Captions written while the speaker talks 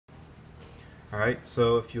Alright,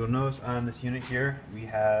 so if you'll notice on this unit here, we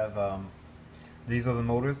have these are the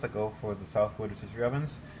motors that go for the Southwood Rotisserie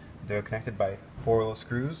ovens. They're connected by 4 little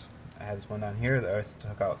screws. I have this one down here that I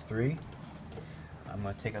took out 3. I'm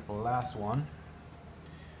going to take out the last one.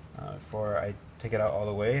 Before I take it out all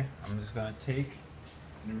the way, I'm just going to take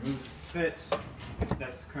and remove the spit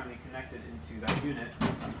that's currently connected into that unit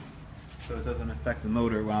so it doesn't affect the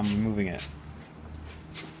motor while I'm removing it.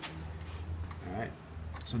 Alright,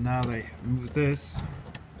 so now that I remove this,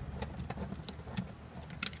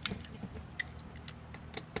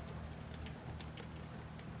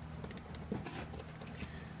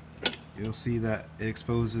 you'll see that it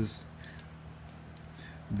exposes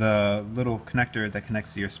the little connector that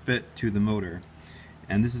connects your spit to the motor.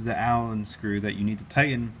 And this is the Allen screw that you need to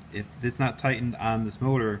tighten. If it's not tightened on this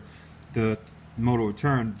motor, the motor will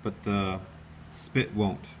turn, but the spit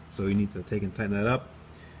won't. So you need to take and tighten that up,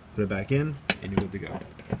 put it back in, and you're good to go.